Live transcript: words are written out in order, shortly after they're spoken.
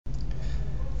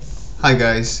Hi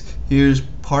guys, here's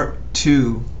part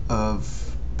 2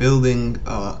 of building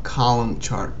a column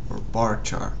chart or bar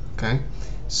chart. Okay,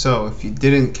 so if you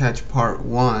didn't catch part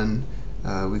 1,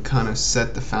 we kind of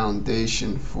set the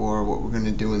foundation for what we're going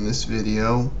to do in this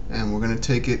video, and we're going to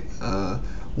take it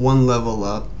one level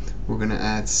up. We're going to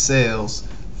add sales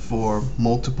for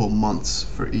multiple months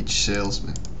for each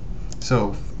salesman.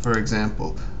 So for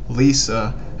example,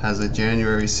 Lisa has a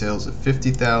January sales of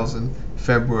 50,000,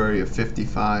 February of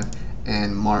 55,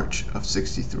 and March of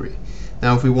 63.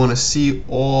 Now if we want to see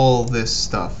all this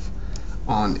stuff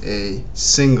on a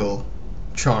single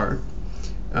chart,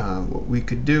 what we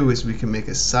could do is we can make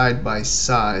a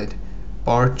side-by-side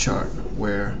bar chart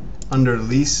where under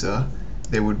Lisa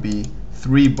there would be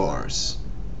 3 bars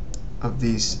of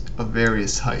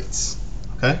various heights.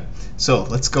 Okay, so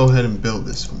let's go ahead and build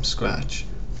this from scratch.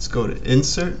 Let's go to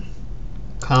Insert,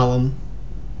 Column,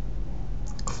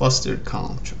 Clustered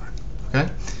Column Chart.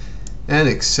 Okay, and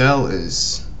Excel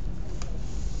is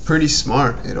pretty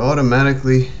smart. It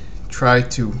automatically tried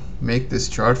to make this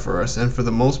chart for us, and for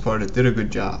the most part it did a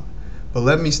good job. But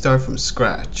let me start from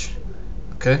scratch.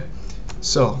 Okay,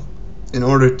 so in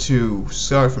order to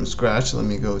start from scratch, let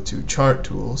me go to Chart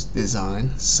Tools,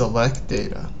 Design, Select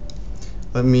Data.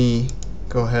 Let me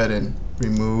go ahead and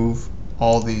remove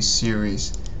all these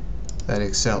series that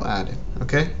Excel added.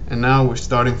 Okay, and now we're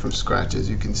starting from scratch, as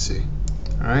you can see.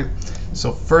 Alright,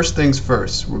 so first things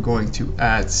first, we're going to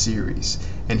add series,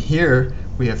 and here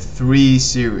we have 3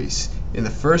 series. In the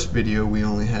first video we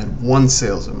only had 1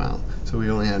 sales amount, so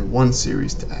we only had 1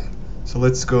 series to add. So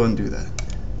let's go and do that.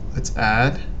 Let's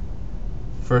add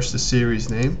first the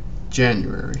series name,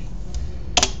 January,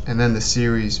 and then the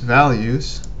series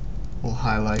values. We'll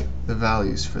highlight the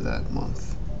values for that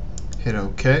month. Hit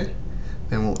OK.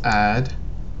 Then we'll add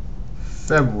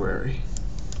February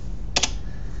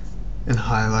and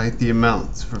highlight the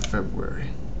amounts for February.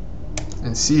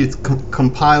 And see, it's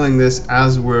compiling this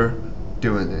as we're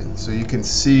doing it. So you can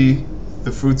see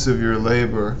the fruits of your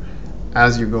labor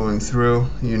as you're going through.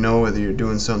 You know whether you're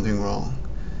doing something wrong.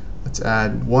 Let's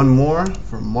add one more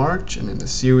for March, and in the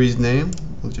series name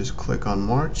we'll just click on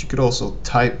March. You could also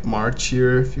type March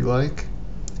here if you like.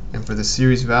 And for the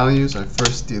series values, I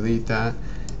first delete that,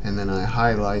 and then I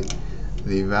highlight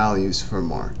the values for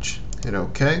March. Hit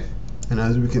OK. And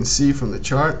as we can see from the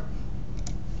chart,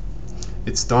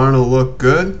 it's starting to look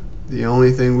good. The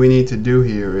only thing we need to do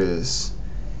here is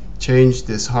change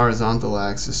this horizontal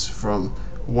axis from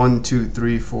 1, 2,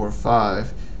 3, 4,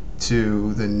 5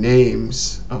 to the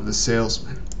names of the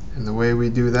salesmen. And the way we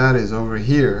do that is over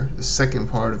here, the second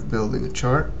part of building a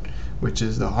chart, which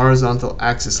is the horizontal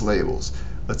axis labels.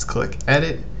 Let's click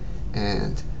Edit,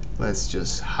 and let's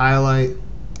just highlight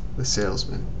the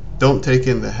salesman. Don't take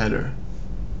in the header.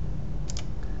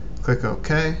 Click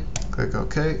OK,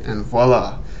 and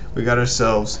voila, we got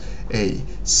ourselves a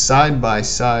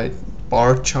side-by-side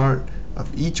bar chart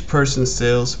of each person's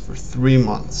sales for 3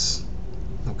 months.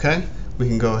 Okay, we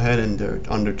can go ahead and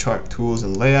under Chart Tools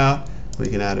and Layout, we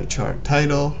can add a chart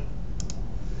title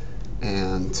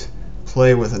and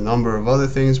play with a number of other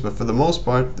things, but for the most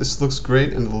part this looks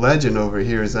great. And the legend over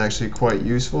here is actually quite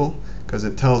useful because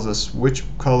it tells us which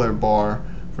color bar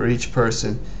for each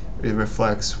person it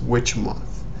reflects which month.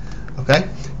 Okay,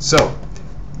 so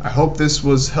I hope this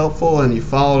was helpful and you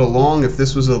followed along. If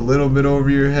this was a little bit over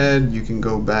your head, you can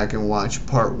go back and watch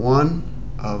part 1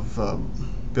 of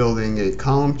building a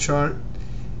column chart,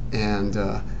 and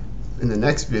in the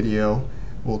next video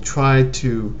we'll try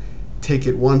to take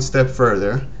it one step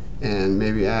further and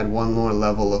maybe add one more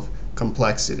level of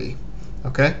complexity.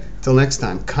 Okay, till next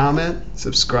time, comment,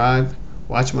 subscribe,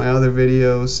 watch my other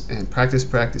videos, and practice,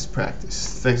 practice,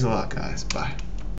 practice. Thanks a lot, guys. Bye.